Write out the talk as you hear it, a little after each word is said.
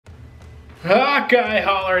Hawkeye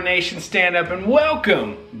Holler Nation, stand up and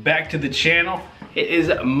welcome back to the channel. It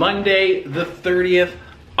is Monday the 30th.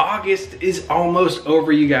 August is almost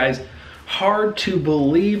over, you guys. Hard to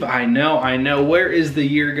believe, I know. Where is the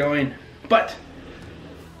year going? But,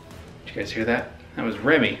 did you guys hear that? That was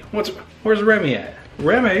Remy. Where's Remy at?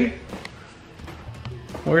 Remy?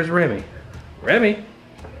 Where's Remy?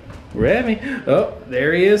 Remy? Oh,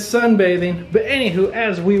 there he is sunbathing. But anywho,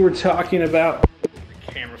 as we were talking about,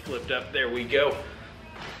 camera flipped up, there we go.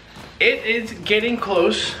 It is getting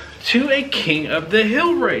close to a King of the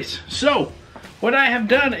Hill race. So, what I have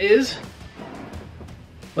done is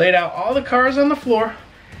laid out all the cars on the floor,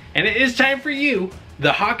 and it is time for you,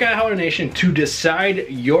 the Hawkeye Holler Nation, to decide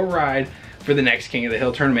your ride for the next King of the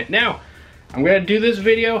Hill tournament. Now, I'm gonna do this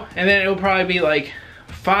video, and then it'll probably be like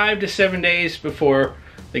 5 to 7 days before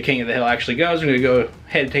the King of the Hill actually goes. I'm gonna go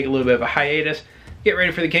ahead and take a little bit of a hiatus, get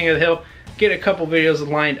ready for the King of the Hill, get a couple videos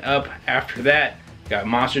lined up after that. Got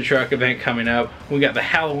monster truck event coming up. We got the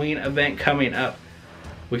Halloween event coming up.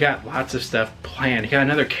 We got lots of stuff planned. Got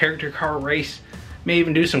another character car race. May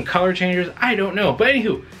even do some color changers. I don't know. But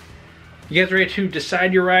anywho, you guys ready to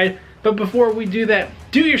decide your ride? But before we do that,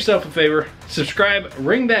 do yourself a favor. Subscribe,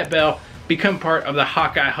 ring that bell, become part of the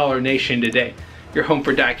Hawkeye Holler Nation today. Your home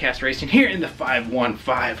for diecast racing here in the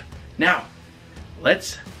 515. Now,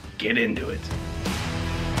 let's get into it.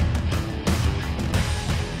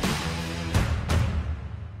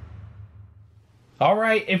 All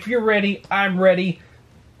right, if you're ready, I'm ready.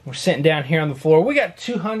 We're sitting down here on the floor. We got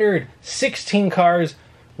 216 cars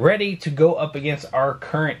ready to go up against our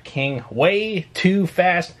current king. Way too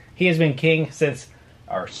fast. He has been king since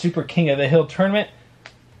our Super King of the Hill tournament.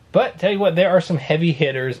 But tell you what, there are some heavy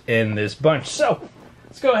hitters in this bunch. So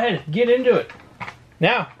let's go ahead and get into it.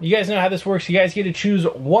 Now, you guys know how this works. You guys get to choose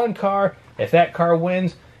one car. If that car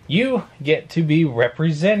wins, you get to be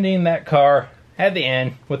representing that car at the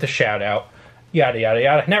end with a shout out. Yada, yada,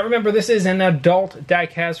 yada. Now remember, this is an adult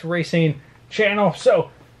diecast racing channel, so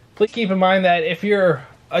please keep in mind that if you're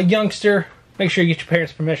a youngster, make sure you get your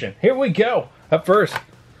parents' permission. Here we go. Up first,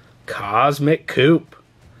 Cosmic Coupe.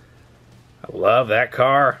 I love that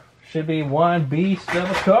car. Should be one beast of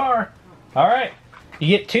a car. All right, you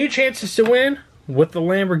get 2 chances to win with the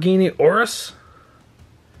Lamborghini Urus.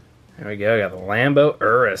 There we go, got the Lambo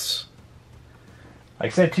Urus.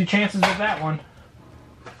 Like I said, 2 chances with that one.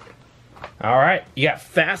 All right, you got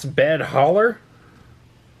Fast Bed Hauler.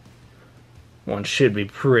 One should be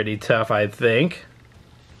pretty tough, I think.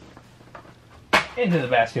 Into the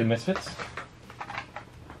basket of misfits.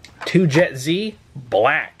 2 Jet Z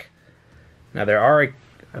Black. Now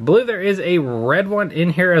I believe there is a red one in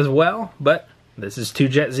here as well, but this is 2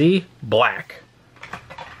 Jet Z Black.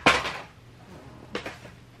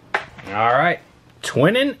 All right,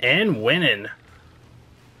 Twinning and Winning.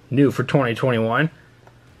 New for 2021.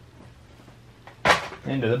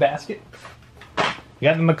 Into the basket. You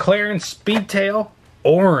got the McLaren Speedtail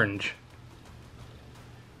Orange.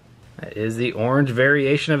 That is the orange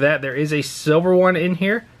variation of that. There is a silver one in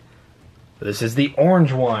here. This is the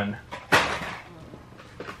orange one.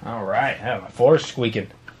 Alright, my floor's squeaking.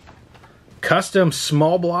 Custom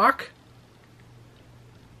Small Block.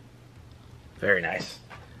 Very nice.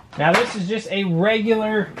 Now this is just a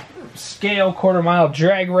regular scale quarter-mile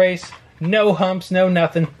drag race. No humps, no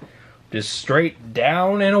nothing. Just straight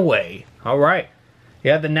down and away. Alright.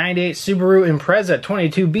 You have the 98 Subaru Impreza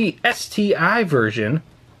 22B STI version.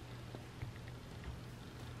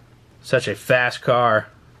 Such a fast car.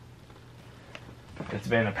 It's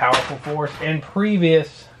been a powerful force in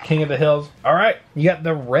previous King of the Hills. Alright, you got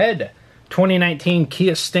the red 2019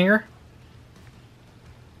 Kia Stinger.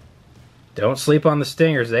 Don't sleep on the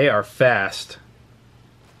Stingers, they are fast.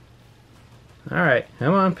 Alright,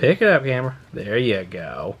 come on, pick it up, camera. There you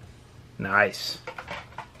go. Nice.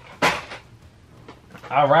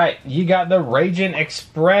 Alright, you got the Raging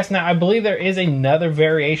Express. Now, I believe there is another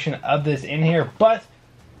variation of this in here, but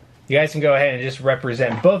you guys can go ahead and just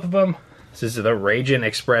represent both of them. This is the Raging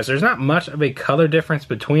Express. There's not much of a color difference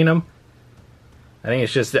between them. I think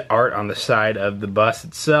it's just the art on the side of the bus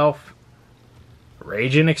itself.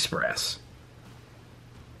 Raging Express.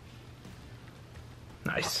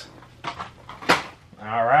 Nice.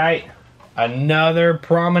 Alright. Another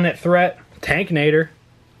prominent threat, Tanknator.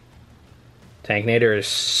 Tanknator is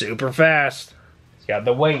super fast. He's got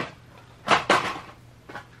the weight.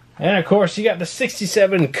 And of course, you got the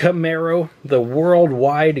 67 Camaro, the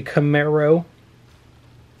worldwide Camaro.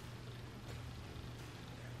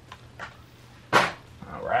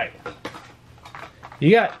 Alright.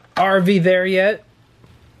 You got RV there yet?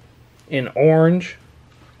 In orange.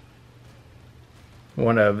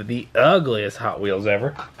 One of the ugliest Hot Wheels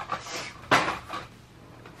ever.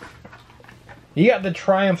 You got the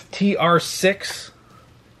Triumph TR6.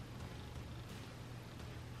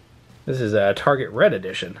 This is a Target Red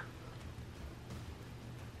Edition.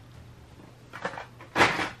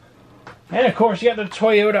 And of course, you got the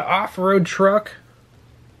Toyota off-road truck.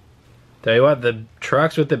 Tell you what, the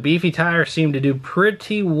trucks with the beefy tires seem to do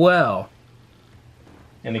pretty well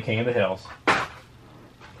in the King of the Hills.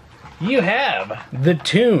 You have the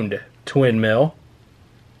tuned twin mill.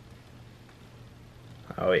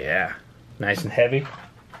 Oh yeah, nice and heavy.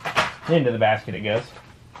 Into the basket it goes.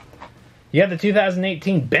 You have the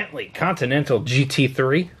 2018 Bentley Continental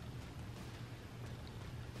GT3.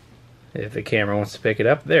 If the camera wants to pick it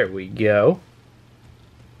up, there we go.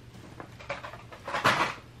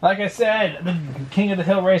 Like I said, the King of the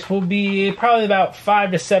Hill race will be probably about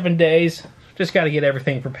 5 to 7 days. Just got to get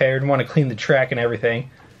everything prepared. Want to clean the track and everything.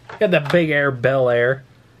 Got the Big Air Bel Air.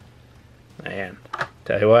 Man,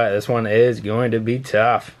 tell you what, this one is going to be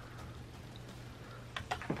tough.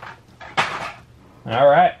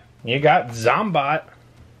 Alright, you got Zombot.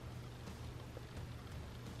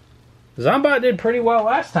 Zombot did pretty well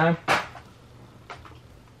last time.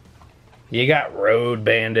 You got Road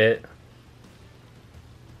Bandit.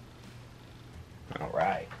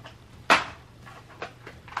 Alright.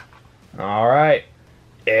 Alright.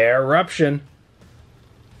 Eruption.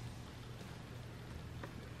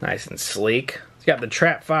 Nice and sleek. It's got the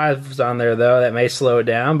Trap 5s on there though. That may slow it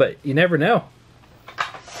down, but you never know.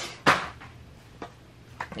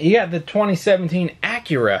 You got the 2017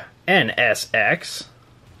 Acura NSX.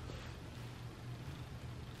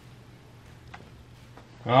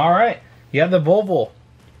 Alright. You have the Volvo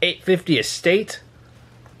 850 Estate.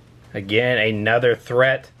 Again, another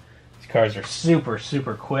threat. These cars are super,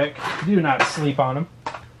 super quick. Do not sleep on them.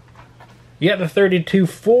 You got the 32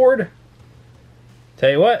 Ford. Tell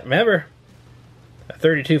you what, remember, the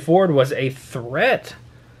 32 Ford was a threat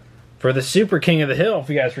for the Super King of the Hill, if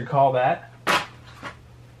you guys recall that.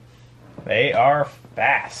 They are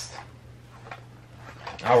fast.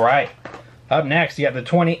 Alright. Up next, you got the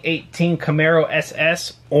 2018 Camaro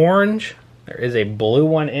SS Orange. There is a blue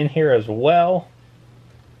one in here as well,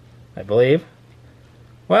 I believe.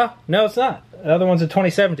 Well, no, it's not. The other one's a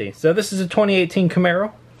 2017. So this is a 2018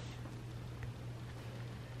 Camaro.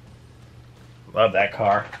 Love that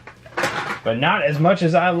car. But not as much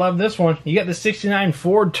as I love this one. You got the 69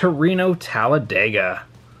 Ford Torino Talladega.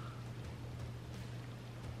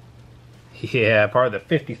 Yeah, part of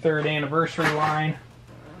the 53rd anniversary line.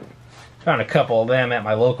 Found a couple of them at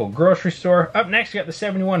my local grocery store. Up next, you got the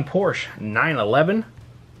 71 Porsche 911.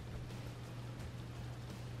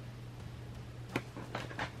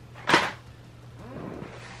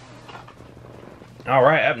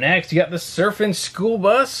 Alright, up next, you got the Surfing School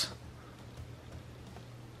Bus.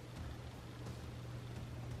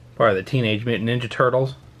 Part of the Teenage Mutant Ninja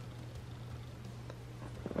Turtles.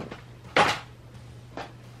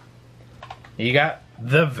 You got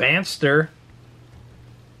the Vanster.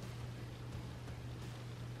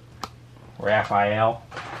 Raphael.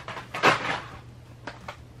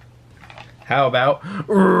 How about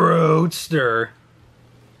Roadster?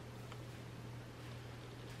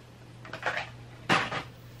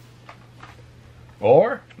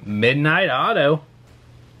 Or Midnight Auto.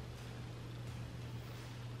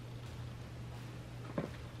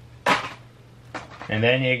 And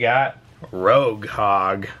then you got Rogue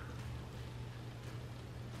Hog.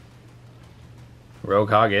 Rogue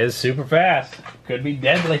Hog is super fast. Could be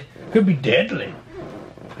deadly. Could be deadly.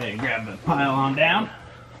 Okay, grab the pile on down.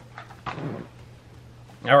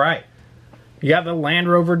 Alright. You got the Land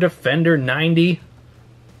Rover Defender 90.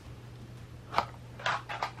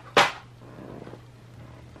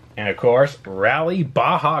 And of course, Rally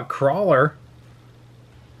Baja Crawler.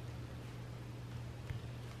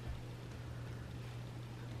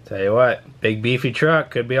 Tell you what, big beefy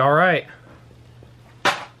truck could be alright.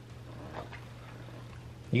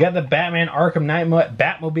 You got the Batman Arkham Knight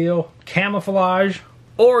Batmobile Camouflage,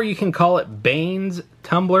 or you can call it Bane's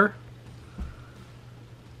Tumbler.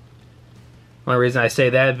 Only reason I say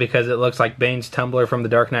that is because it looks like Bane's Tumbler from The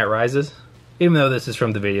Dark Knight Rises, even though this is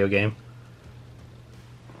from the video game.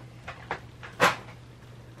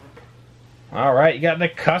 Alright, you got the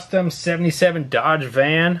custom 77 Dodge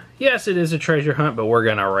van. Yes, it is a treasure hunt, but we're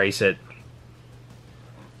gonna race it.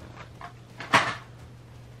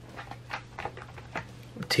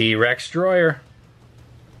 T-Rex Destroyer.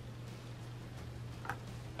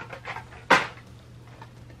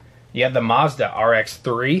 You have the Mazda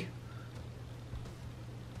RX-3.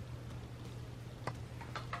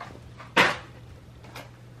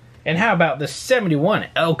 And how about the 71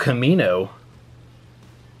 El Camino?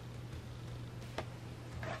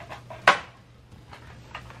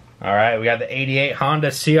 All right, we got the 88 Honda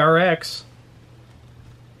CRX.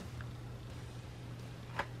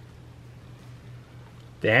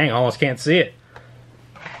 Dang, almost can't see it.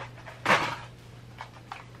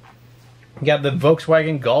 We got the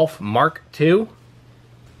Volkswagen Golf Mark II.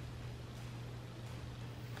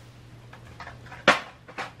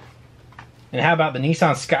 And how about the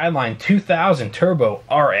Nissan Skyline 2000 Turbo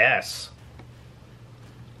RS?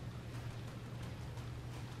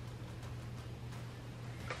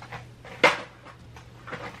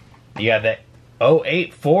 You got the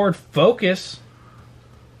 08 Ford Focus.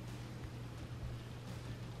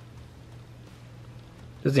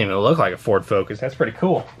 Doesn't even look like a Ford Focus. That's pretty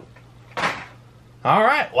cool. All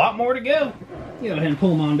right, a lot more to go. Go ahead and pull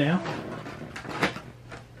them on down.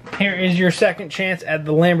 Here is your second chance at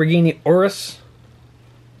the Lamborghini Urus.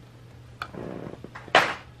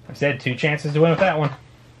 I said 2 chances to win with that one.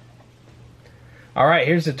 All right,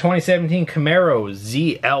 here's the 2017 Camaro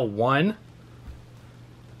ZL1.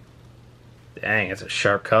 Dang, it's a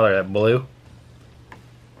sharp color, that blue.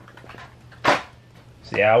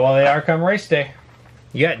 See how well they are come race day.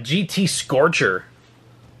 You got GT Scorcher.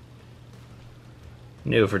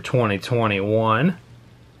 New for 2021.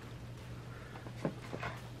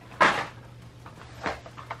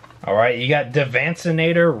 Alright, you got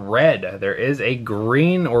Devancinator Red. There is a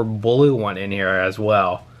green or blue one in here as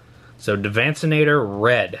well. So Devancinator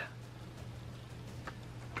Red.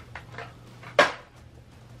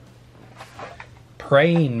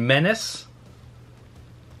 Praying Menace.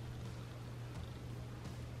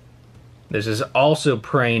 This is also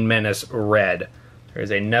Praying Menace Red.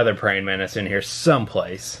 There's another Praying Menace in here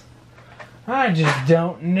someplace. I just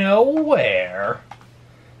don't know where.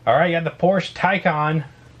 Alright, you got the Porsche Taycan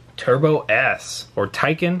Turbo S. Or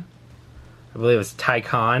Taycan. I believe it's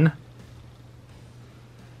Taycan.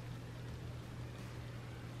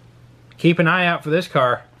 Keep an eye out for this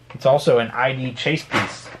car. It's also an ID chase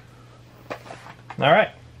piece.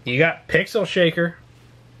 Alright, you got Pixel Shaker.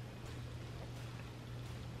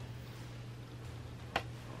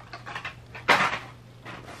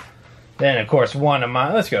 Then, of course, one of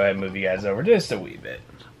my... Let's go ahead and move you guys over just a wee bit.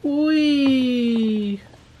 Whee!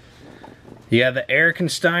 You got the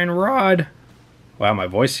Erikenstein rod. Wow, my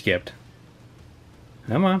voice skipped.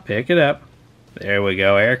 Come on, pick it up. There we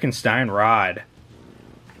go, Erikenstein rod.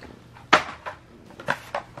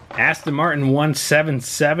 Aston Martin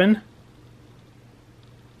 177.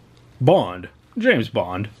 Bond. James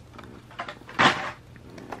Bond.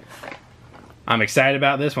 I'm excited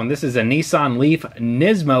about this one. This is a Nissan Leaf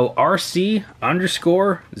Nismo RC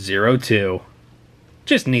 _ 02.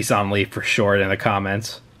 Just Nissan Leaf for short in the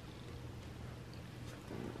comments.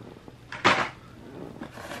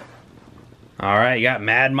 Alright, you got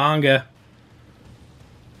Mad Manga.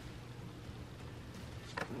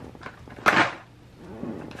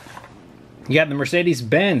 You got the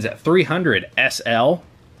Mercedes-Benz 300 SL.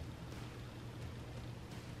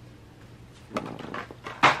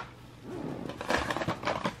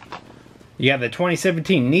 You got the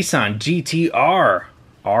 2017 Nissan GT-R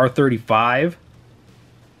R35.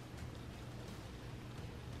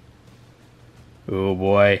 Oh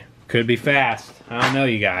boy, could be fast. I don't know,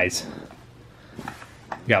 you guys.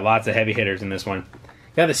 Got lots of heavy hitters in this one.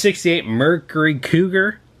 Got the 68 Mercury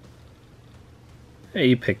Cougar. Hey,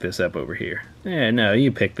 you pick this up over here. Yeah, no,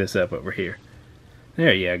 you pick this up over here.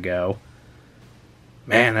 There you go.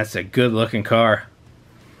 Man, that's a good looking car.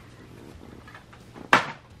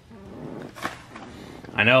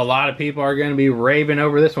 I know a lot of people are going to be raving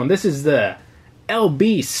over this one. This is the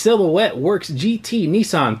LB Silhouette Works GT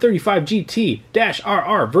Nissan 35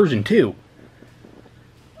 GT-RR version 2.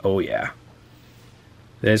 Oh yeah.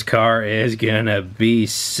 This car is going to be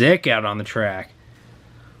sick out on the track.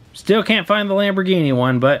 Still can't find the Lamborghini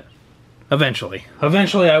one, but eventually.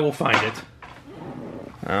 Eventually I will find it.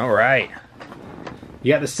 Alright.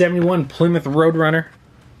 You got the 71 Plymouth Roadrunner.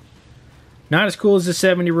 Not as cool as the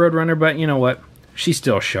 70 Roadrunner, but you know what? She's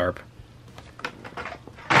still sharp.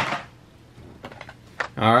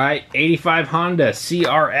 Alright, 85 Honda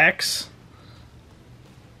CRX.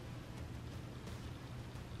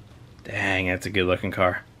 Dang, that's a good looking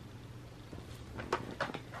car.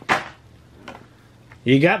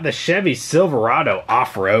 You got the Chevy Silverado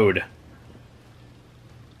Off-Road.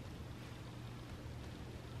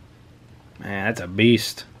 Man, that's a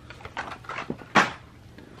beast.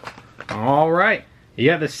 Alright. You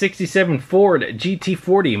got the 67 Ford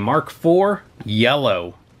GT40 Mark IV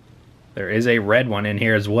Yellow. There is a red one in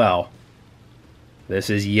here as well. This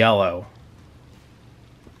is yellow.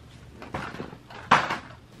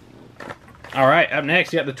 Alright, up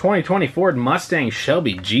next you got the 2020 Ford Mustang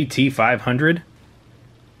Shelby GT500.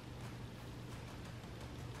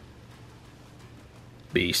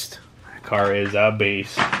 Beast. That car is a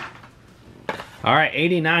beast. All right,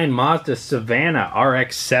 89 Mazda Savannah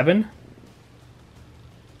RX-7.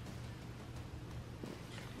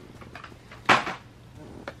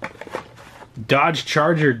 Dodge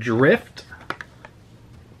Charger Drift.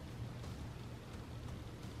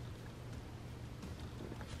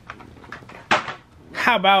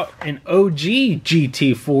 How about an OG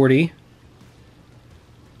GT40?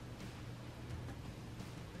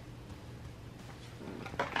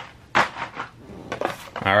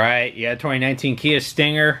 All right, yeah, 2019 Kia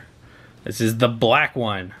Stinger. This is the black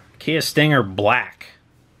one. Kia Stinger Black.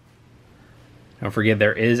 Don't forget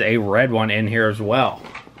there is a red one in here as well.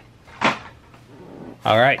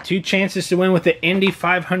 All right, 2 chances to win with the Indy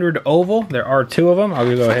 500 Oval. There are 2 of them. I'll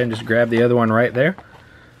go ahead and just grab the other one right there.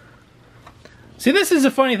 See, this is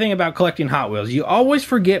a funny thing about collecting Hot Wheels. You always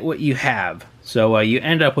forget what you have. So you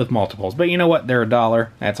end up with multiples. But you know what? They're $1.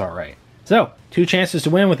 That's all right. So, 2 chances to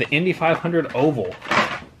win with the Indy 500 Oval.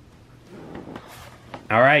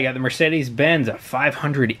 All right, you got the Mercedes-Benz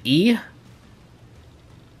 500E.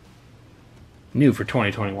 New for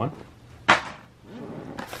 2021.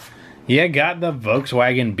 Yeah, got the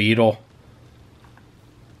Volkswagen Beetle.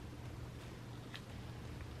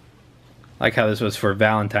 Like how this was for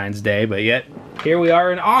Valentine's Day, but yet here we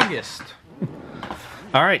are in August.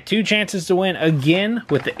 All right, 2 chances to win again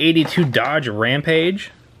with the 82 Dodge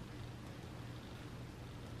Rampage.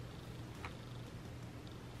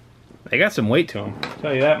 They got some weight to them, I'll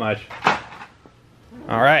tell you that much.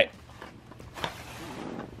 All right.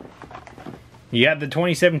 You got the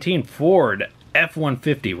 2017 Ford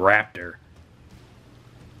F-150 Raptor.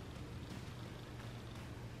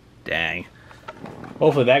 Dang.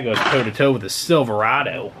 Hopefully that goes toe-to-toe with the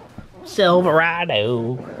Silverado.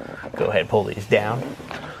 Silverado. Go ahead and pull these down.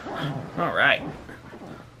 All right.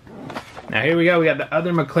 Now here we go. We got the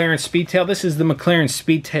other McLaren Speedtail. This is the McLaren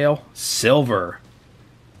Speedtail Silver.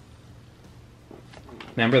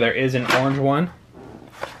 Remember, there is an orange one.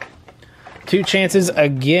 2 chances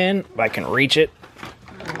again, if I can reach it.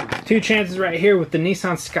 2 chances right here with the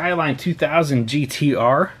Nissan Skyline 2000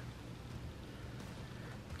 GTR.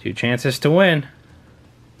 2 chances to win.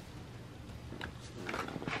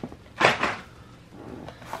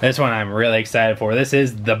 This one I'm really excited for. This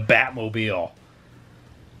is the Batmobile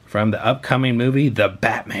from the upcoming movie, The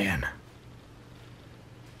Batman.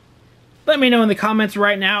 Let me know in the comments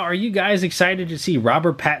right now, are you guys excited to see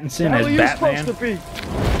Robert Pattinson as Batman? Supposed to be?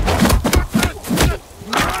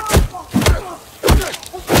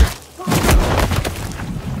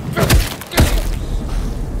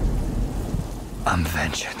 I'm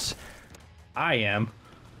vengeance. I am.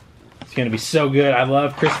 It's going to be so good. I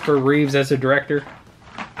love Christopher Reeves as a director.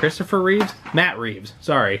 Christopher Reeves? Matt Reeves.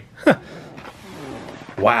 Sorry.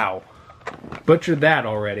 Wow. Butchered that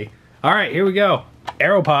already. All right, here we go.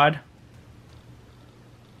 Aeropod.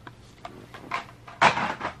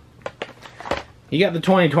 You got the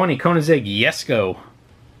 2020 Koenigsegg Jesko.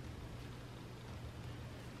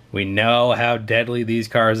 We know how deadly these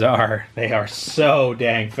cars are. They are so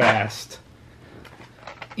dang fast.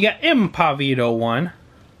 You got Impavido 1.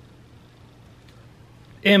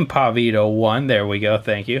 Impavido 1. There we go.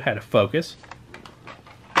 Thank you. Had to focus.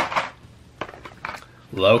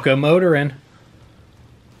 Locomotorin.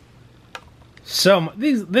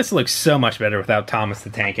 This looks so much better without Thomas the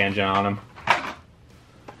Tank Engine on them.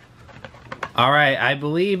 Alright, I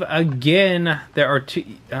believe, again, there are 2...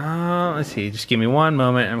 let's see, just give me one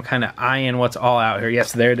moment. I'm kind of eyeing what's all out here.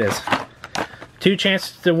 Yes, there it is. 2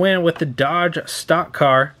 chances to win with the Dodge stock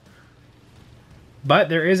car. But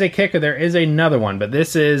there is a kicker. There is another one. But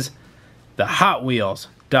this is the Hot Wheels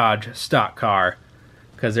Dodge stock car.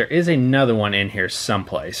 Because there is another one in here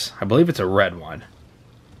someplace. I believe it's a red one.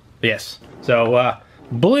 Yes. So,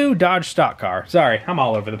 blue Dodge stock car. Sorry, I'm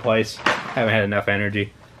all over the place. Haven't had enough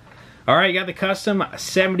energy. Alright, you got the custom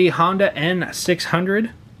 70 Honda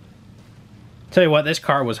N600. Tell you what, this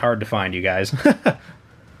car was hard to find, you guys.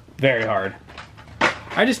 Very hard.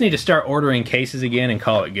 I just need to start ordering cases again and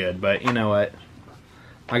call it good, but you know what?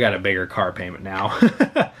 I got a bigger car payment now.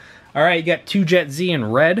 Alright, you got 2Jet Z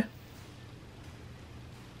in red.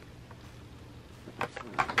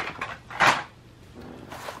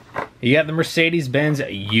 You got the Mercedes-Benz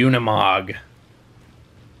Unimog.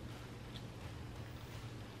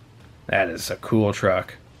 That is a cool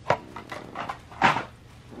truck.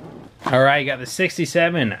 Alright, you got the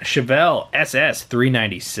 67 Chevelle SS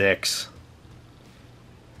 396.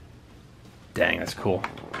 Dang, that's cool.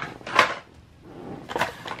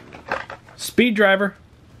 Speed Driver.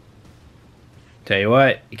 Tell you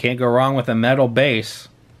what, you can't go wrong with a metal base.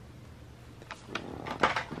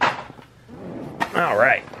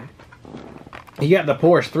 Alright. You got the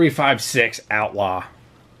Porsche 356 Outlaw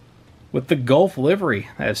with the Gulf livery.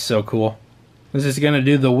 That is so cool. This is going to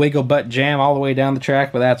do the wiggle butt jam all the way down the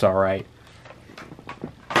track, but that's alright.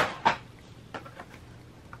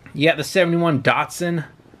 You got the 71 Datsun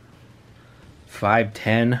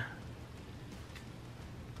 510.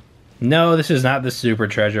 No, this is not the Super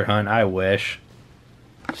Treasure Hunt. I wish.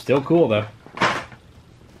 Still cool, though.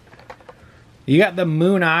 You got the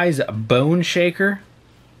Moon Eyes Bone Shaker.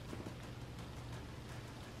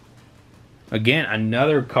 Again,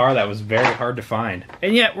 another car that was very hard to find.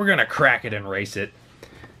 And yet, we're going to crack it and race it.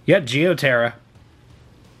 You got Geoterra.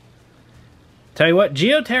 Tell you what,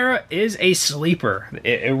 Geoterra is a sleeper.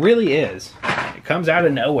 It really is. It comes out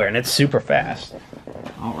of nowhere, and it's super fast.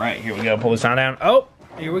 Alright, here we go. Pull this on down. Oh,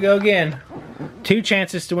 here we go again. 2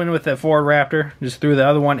 chances to win with the Ford Raptor. Just threw the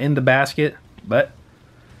other one in the basket. But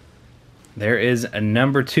there is a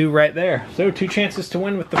number 2 right there. So 2 chances to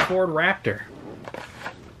win with the Ford Raptor.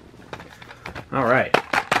 Alright.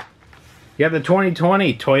 You have the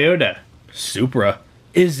 2020 Toyota Supra.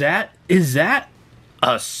 Is that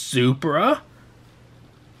a Supra?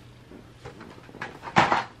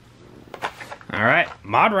 Alright,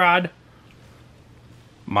 Mod Rod.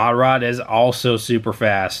 Mod Rod is also super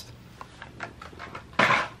fast.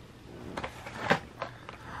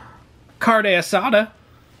 Carde Asada.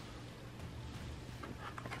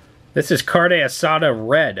 This is Carde Asada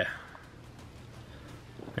Red.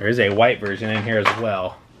 There is a white version in here as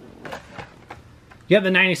well. You have the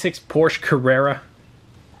 96 Porsche Carrera.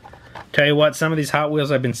 Tell you what, some of these Hot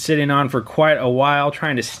Wheels I've been sitting on for quite a while,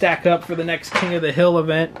 trying to stack up for the next King of the Hill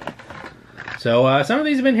event. So some of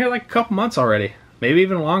these have been here like a couple months already. Maybe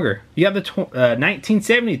even longer. You have the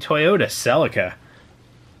 1970 Toyota Celica.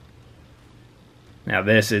 Now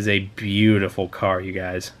this is a beautiful car, you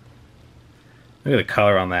guys. Look at the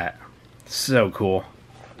color on that. So cool.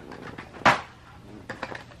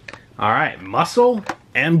 Alright, Muscle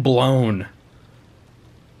and Blown.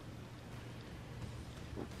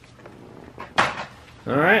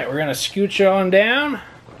 Alright, we're going to scooch on down.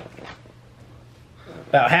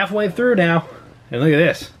 About halfway through now. And look at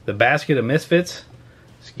this. The basket of misfits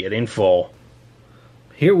is getting full.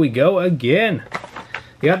 Here we go again.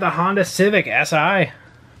 You got the Honda Civic Si.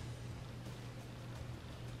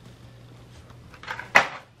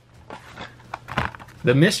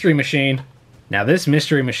 The Mystery Machine. Now this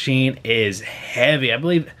Mystery Machine is heavy. I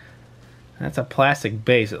believe that's a plastic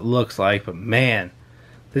base, it looks like. But man,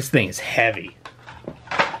 this thing is heavy.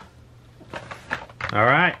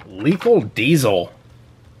 Alright, Lethal Diesel.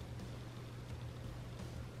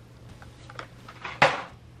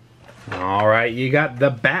 Alright, you got the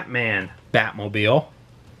Batman Batmobile.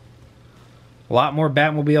 A lot more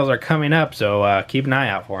Batmobiles are coming up, so keep an eye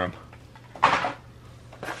out for them.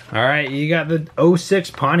 Alright, you got the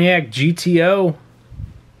 06 Pontiac GTO.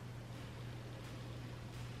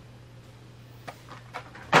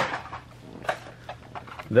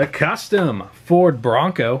 The custom Ford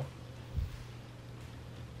Bronco.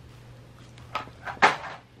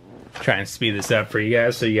 Try and speed this up for you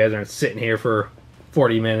guys so you guys aren't sitting here for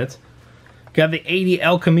 40 minutes. Got the 80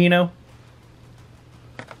 El Camino.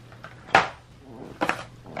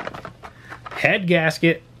 Head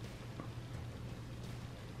gasket.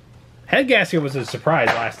 Head gasket was a surprise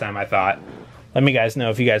last time, I thought. Let me guys know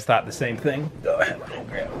if you guys thought the same thing. Go ahead and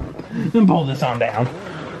grab it. And pull this on down.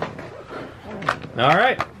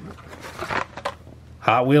 Alright.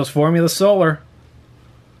 Hot Wheels Formula Solar.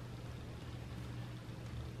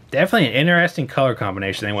 Definitely an interesting color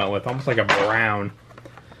combination they went with. Almost like a brown.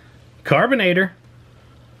 Carbonator.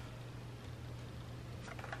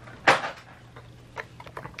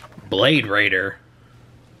 Blade Raider.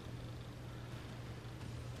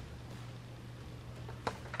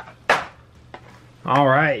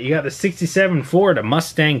 Alright, you got the 67 Ford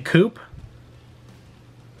Mustang Coupe.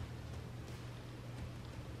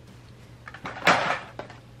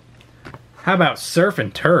 How about Surf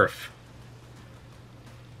and Turf?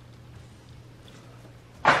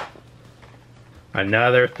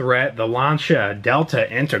 Another threat, the Lancia Delta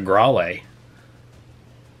Integrale.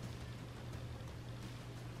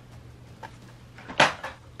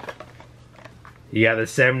 You got the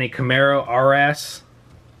 70 Camaro RS.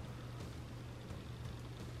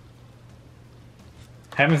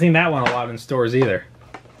 Haven't seen that one a lot in stores either.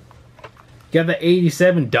 You got the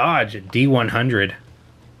 87 Dodge D100.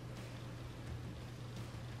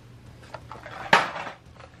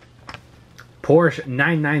 Porsche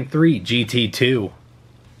 993 GT2.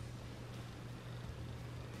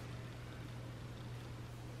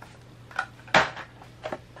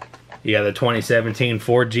 You got the 2017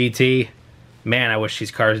 Ford GT. Man, I wish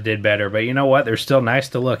these cars did better, but you know what? They're still nice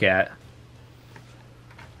to look at.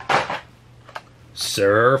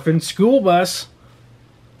 Surfing School Bus.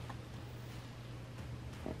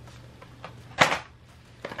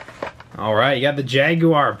 All right, you got the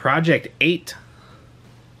Jaguar Project 8.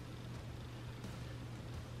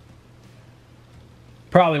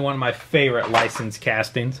 Probably one of my favorite licensed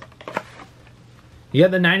castings. You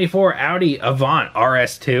got the 94 Audi Avant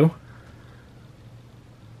RS2.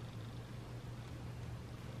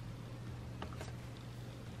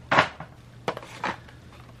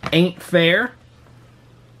 Ain't Fair.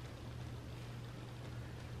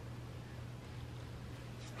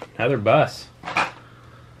 Another bus.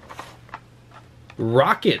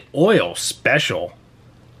 Rocket Oil Special.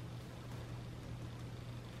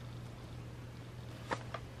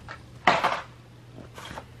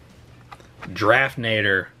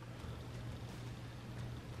 Draftnator.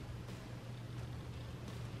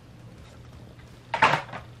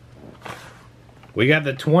 We got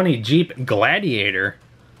the 20 Jeep Gladiator.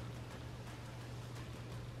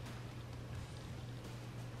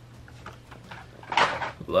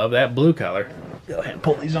 Love that blue color. Go ahead and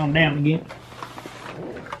pull these on down again.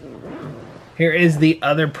 Here is the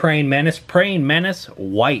other Praying Menace. Praying Menace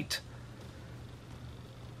White.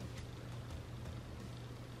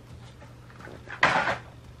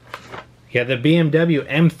 You got the BMW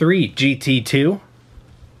M3 GT2.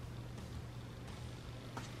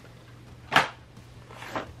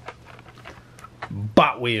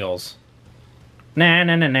 Bot Wheels. Na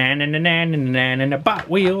na na na na na na na na na Bot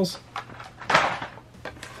Wheels.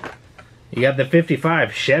 You got the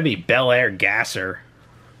 55 Chevy Bel Air Gasser.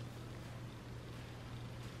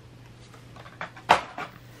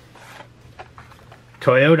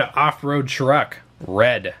 Toyota Off-Road Truck,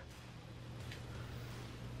 red.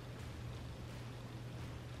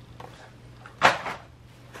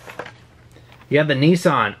 You have the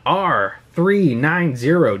Nissan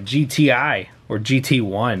R390 GTI, or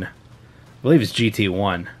GT1. I believe it's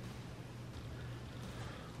GT1.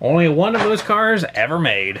 Only one of those cars ever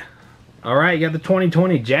made. Alright, you got the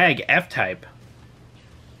 2020 Jag F-Type.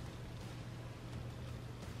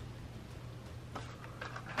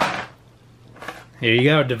 Here you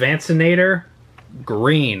go, Devancinator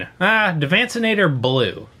green. Devancinator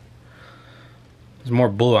blue. There's more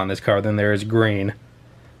blue on this car than there is green.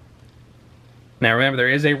 Now remember, there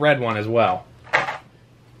is a red one as well.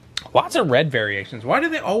 Lots of red variations. Why do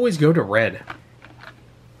they always go to red?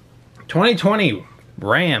 2020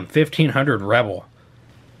 Ram 1500 Rebel.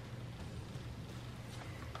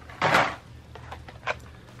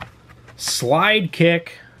 Slide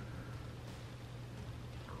Kick.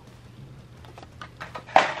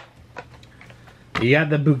 You got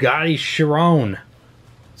the Bugatti Chiron.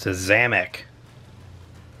 It's a Zamek.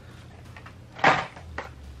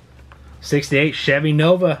 68 Chevy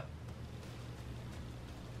Nova.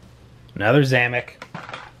 Another Zamek.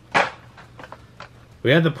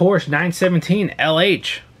 We have the Porsche 917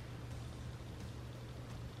 LH.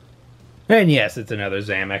 And yes, it's another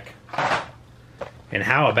Zamek. And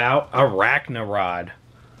how about a Ragnarod?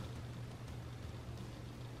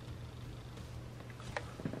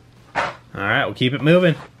 Alright, we'll keep it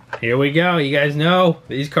moving. Here we go. You guys know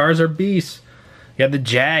these cars are beasts. You have the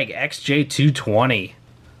Jag XJ220.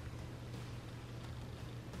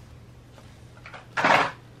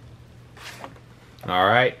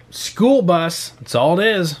 Alright, school bus. That's all it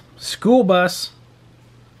is. School bus.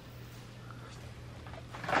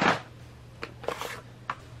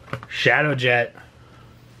 Shadow Jet.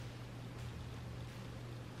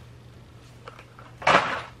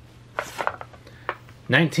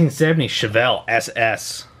 (1970) Chevelle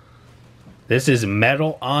SS. This is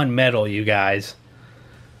metal on metal, you guys.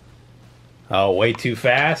 Oh, way too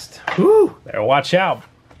fast. Whew, better watch out.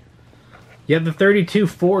 You have the 32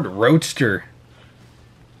 Ford Roadster.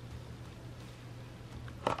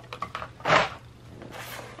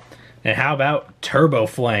 And how about Turbo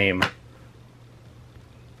Flame?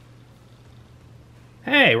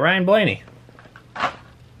 Hey, Ryan Blaney.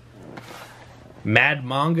 Mad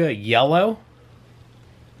Manga Yellow.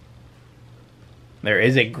 There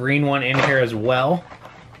is a green one in here as well.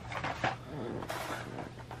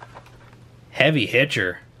 Heavy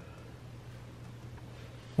Hitcher.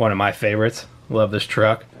 One of my favorites. Love this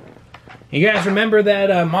truck. You guys remember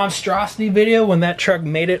that monstrosity video when that truck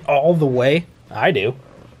made it all the way? I do.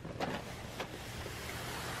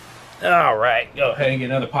 Alright, go ahead and get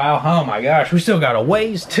another pile. Oh my gosh, we still got a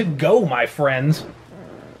ways to go, my friends.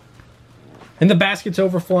 And the basket's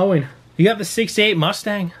overflowing. You got the 68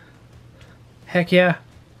 Mustang. Heck yeah.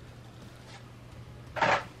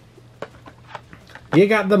 You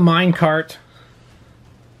got the minecart.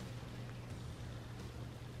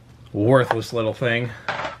 Worthless little thing.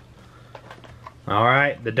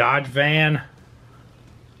 Alright, the Dodge van.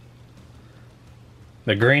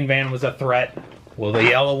 The green van was a threat. Will the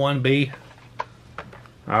yellow one be?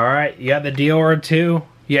 Alright, you got the Diora 2.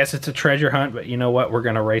 Yes, it's a treasure hunt, but you know what? We're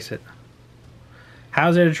going to race it.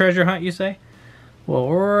 How's it a treasure hunt, you say? Well,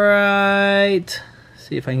 right.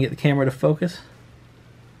 See if I can get the camera to focus.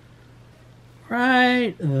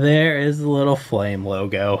 Right there is the little flame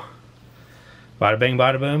logo. Bada bing,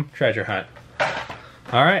 bada boom, treasure hunt.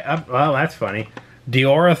 Alright, well, that's funny.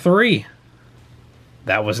 Diora 3.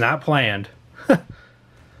 That was not planned.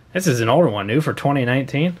 This is an older one, new for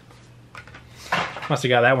 2019. Must have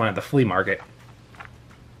got that one at the flea market.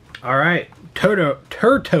 Alright,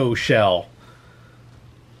 Turtle Shell.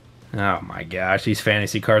 Oh my gosh, these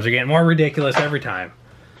fantasy cars are getting more ridiculous every time.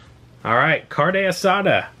 Alright, Carde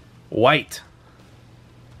Asada. White.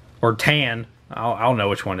 Or tan. I'll know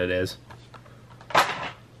which one it is.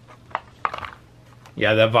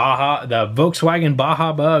 Yeah, the Volkswagen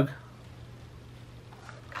Baja Bug.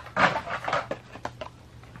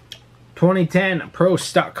 2010 Pro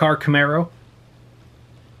Stock Car Camaro.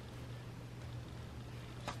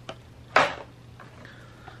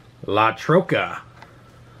 La Troca.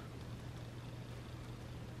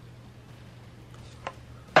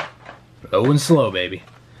 Low and slow, baby.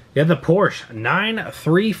 You have the Porsche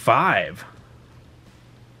 935.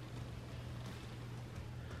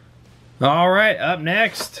 All right, up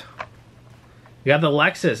next, you got the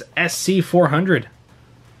Lexus SC400.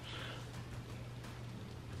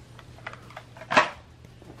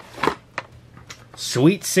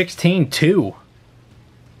 Sweet 16-2.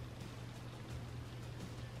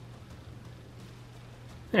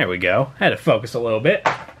 There we go. Had to focus a little bit.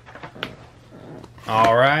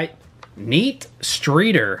 All right. Neat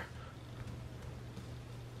Streeter.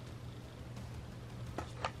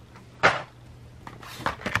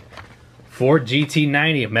 Ford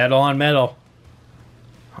GT90, metal on metal.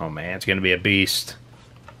 Oh man, it's gonna be a beast.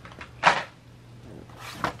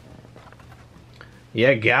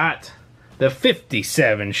 You got the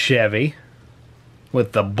 57 Chevy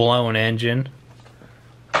with the blown engine.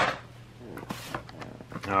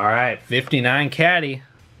 Alright, 59 Caddy.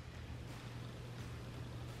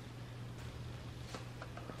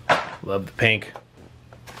 Love the pink.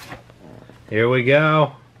 Here we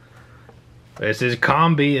go. This is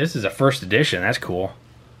Combi. This is a first edition. That's cool.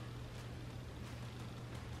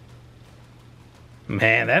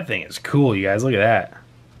 Man, that thing is cool, you guys. Look at that.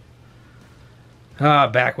 Ah,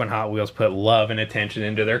 back when Hot Wheels put love and attention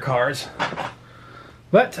into their cars.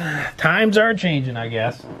 But times are changing, I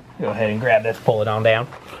guess. Go ahead and grab this, pull it on down.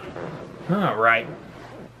 All right.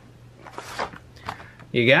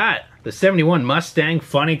 You got the 71 Mustang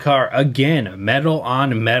funny car. Again, metal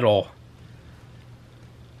on metal.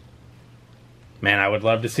 Man, I would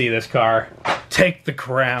love to see this car take the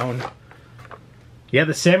crown. You have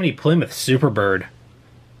the 70 Plymouth Superbird.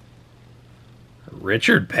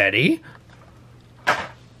 Richard Petty.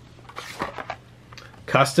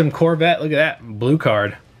 Custom Corvette. Look at that. Blue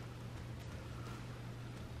card.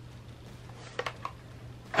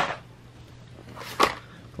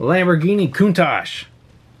 Lamborghini Countach.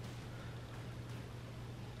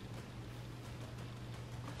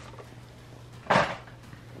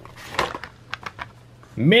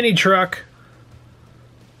 Mini truck.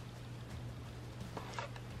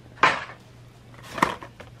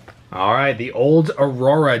 All right, the old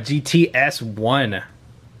Aurora GTS 1.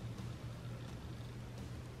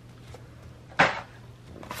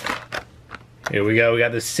 Here we go. We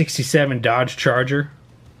got the 67 Dodge Charger.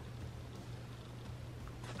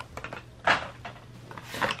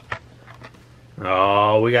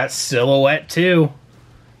 Oh, we got Silhouette too.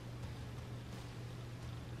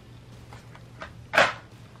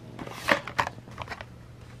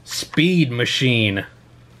 Speed Machine.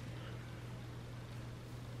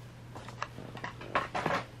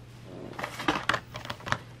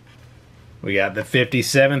 We got the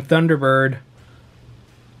 57 Thunderbird.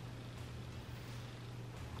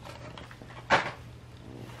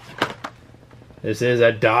 This is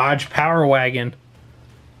a Dodge Power Wagon.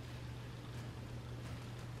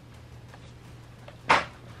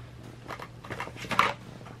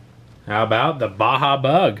 How about the Baja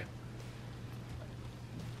Bug?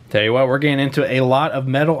 Tell you what, we're getting into a lot of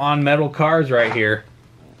metal on metal cars right here.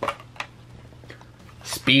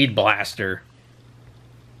 Speed Blaster.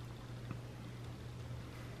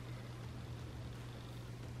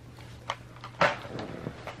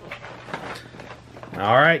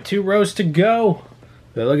 Alright, 2 rows to go.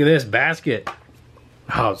 But look at this basket.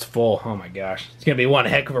 Oh, it's full. Oh my gosh. It's going to be one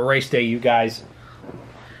heck of a race day, you guys.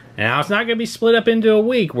 And now it's not going to be split up into a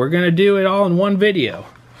week. We're going to do it all in one video.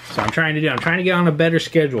 So I'm trying to get on a better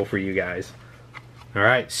schedule for you guys.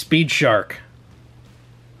 Alright, Speed Shark.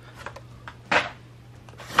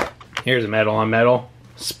 Here's a metal on metal.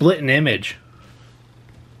 Split an image.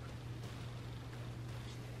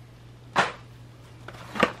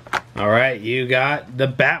 Alright, you got the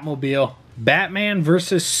Batmobile. Batman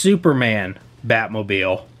versus Superman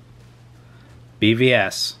Batmobile.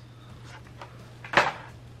 BVS.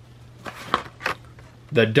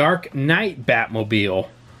 The Dark Knight Batmobile.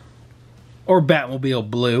 Or Batmobile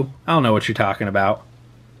Blue. I don't know what you're talking about.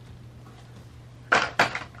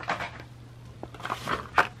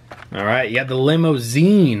 Alright, you got the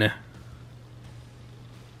Limousine.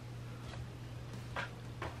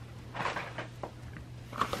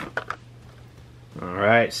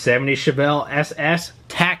 Alright, 70 Chevelle SS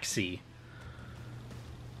Taxi.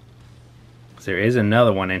 There is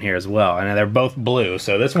another one in here as well. And they're both blue,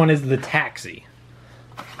 so this one is the Taxi.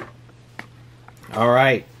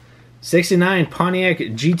 Alright, 69 Pontiac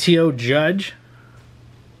GTO Judge.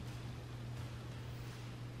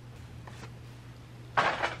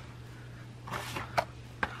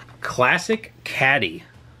 Classic Caddy.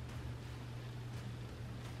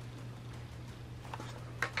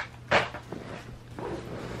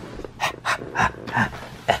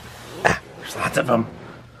 There's lots of them.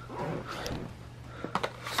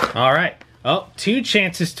 All right. Oh, 2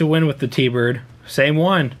 chances to win with the T-Bird. Same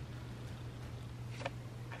one.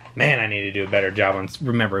 Man, I need to do a better job on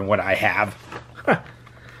remembering what I have. All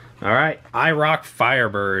right. iRock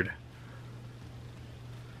Firebird.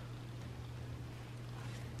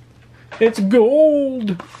 It's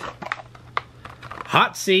gold.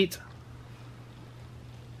 Hot Seat.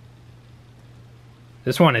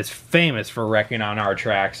 This one is famous for wrecking on our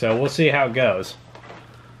track, so we'll see how it goes.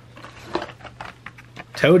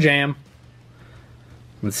 Toe Jam.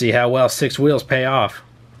 Let's see how well 6 wheels pay off.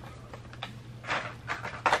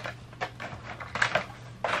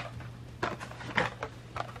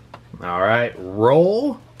 Alright,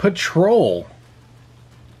 Roll Patrol.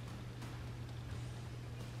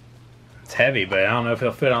 It's heavy, but I don't know if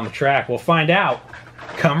it'll fit on the track. We'll find out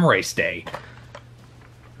come race day.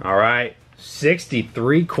 Alright,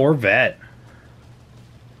 63 Corvette.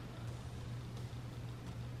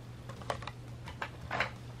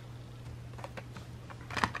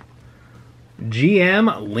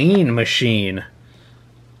 GM Lean Machine.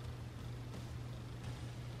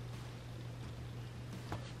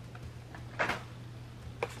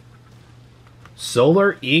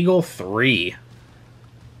 Solar Eagle 3.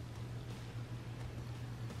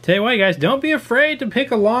 Tell you what, guys, don't be afraid to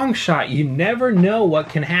pick a long shot. You never know what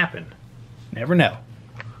can happen. Never know.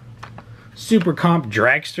 Super Comp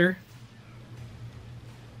Dragster.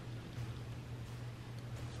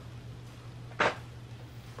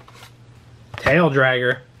 Tail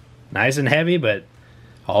Dragger. Nice and heavy, but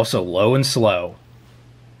also low and slow.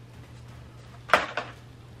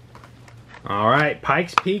 Alright,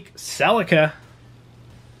 Pikes Peak Celica.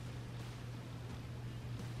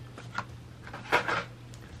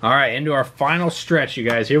 Alright, into our final stretch, you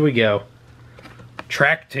guys. Here we go.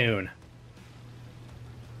 Track Tune.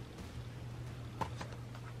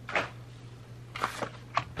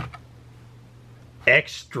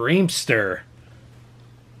 Extremester.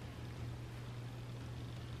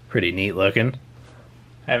 Pretty neat looking.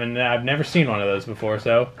 I've never seen one of those before,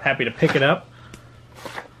 so happy to pick it up.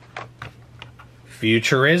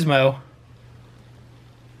 Futurismo.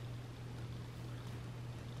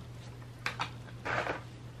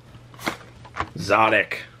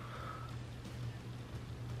 Zodic.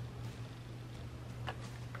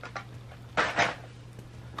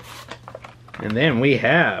 And then we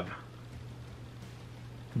have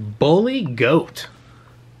Bully Goat.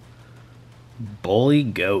 Bully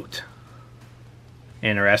Goat.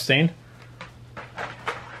 Interesting.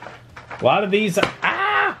 A lot of these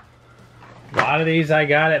I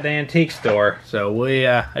got at the antique store, so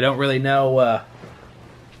I don't really know.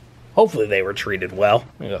 Hopefully they were treated well.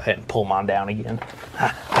 Let me go ahead and pull them on down again.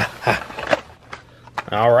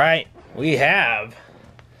 All right, we have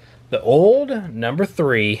the old number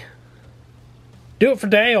 3. Do it for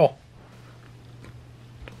Dale.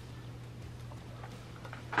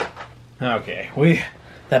 Okay,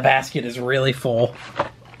 the basket is really full.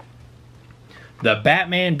 The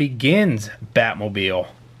Batman Begins Batmobile.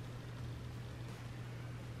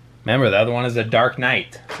 Remember, the other one is a Dark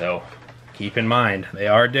Knight, so keep in mind, they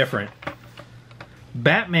are different.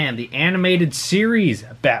 Batman, the Animated Series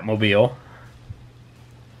Batmobile.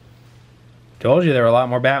 Told you there were a lot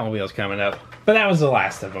more Batmobiles coming up, but that was the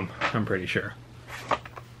last of them, I'm pretty sure.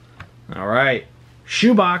 Alright,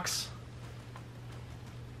 Shoebox.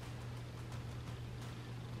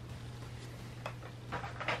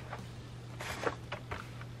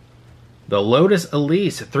 The Lotus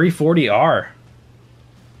Elise 340R.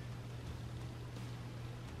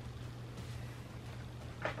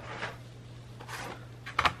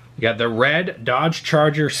 You got the red Dodge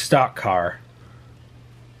Charger stock car.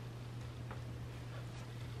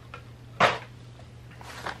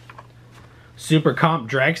 Super Comp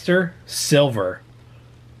Dragster, silver.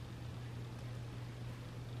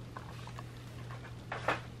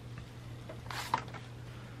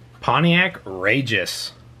 Pontiac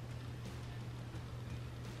Rageous.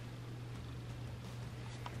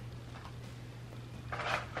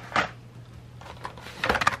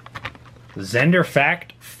 Zender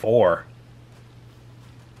Fact 4.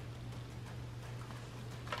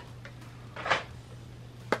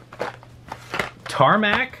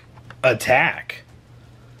 Tarmac Attack.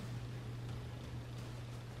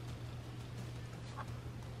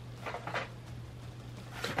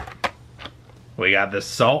 We got the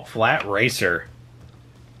Salt Flat Racer.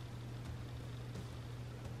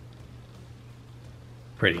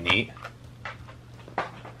 Pretty neat.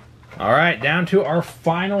 All right, down to our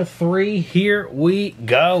final 3. Here we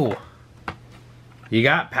go. You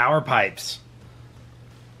got Power Pipes.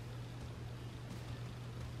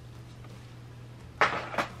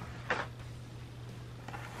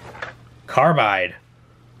 Carbide.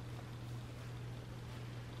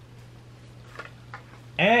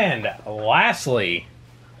 And lastly,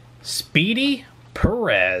 Speedy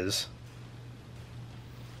Perez.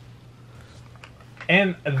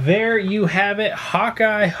 And there you have it,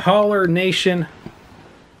 Hawkeye Hauler Nation.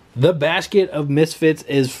 The basket of misfits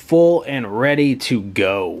is full and ready to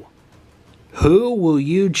go. Who will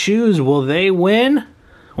you choose? Will they win?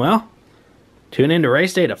 Well, tune into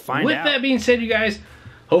race day to find out. With that being said, you guys,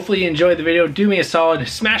 hopefully you enjoyed the video. Do me a solid,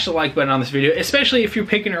 smash the like button on this video, especially if you're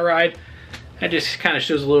picking a ride. That just kind of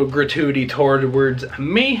shows a little gratuity towards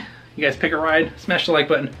me. You guys pick a ride, smash the like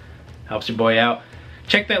button, helps your boy out.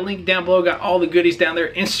 Check that link down below, got all the goodies down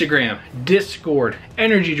there. Instagram, Discord,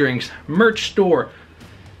 energy drinks, merch store,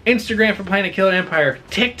 Instagram for Planet Killer Empire,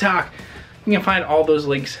 TikTok. You can find all those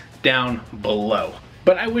links down below.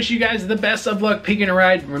 But I wish you guys the best of luck picking a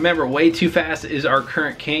ride. Remember, Way Too Fast is our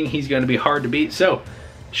current king. He's gonna be hard to beat, so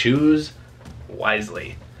choose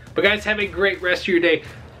wisely. But guys, have a great rest of your day.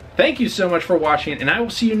 Thank you so much for watching, and I will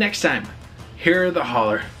see you next time. Hear the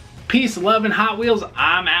holler. Peace, love, and Hot Wheels.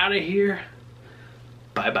 I'm out of here.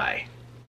 Bye-bye.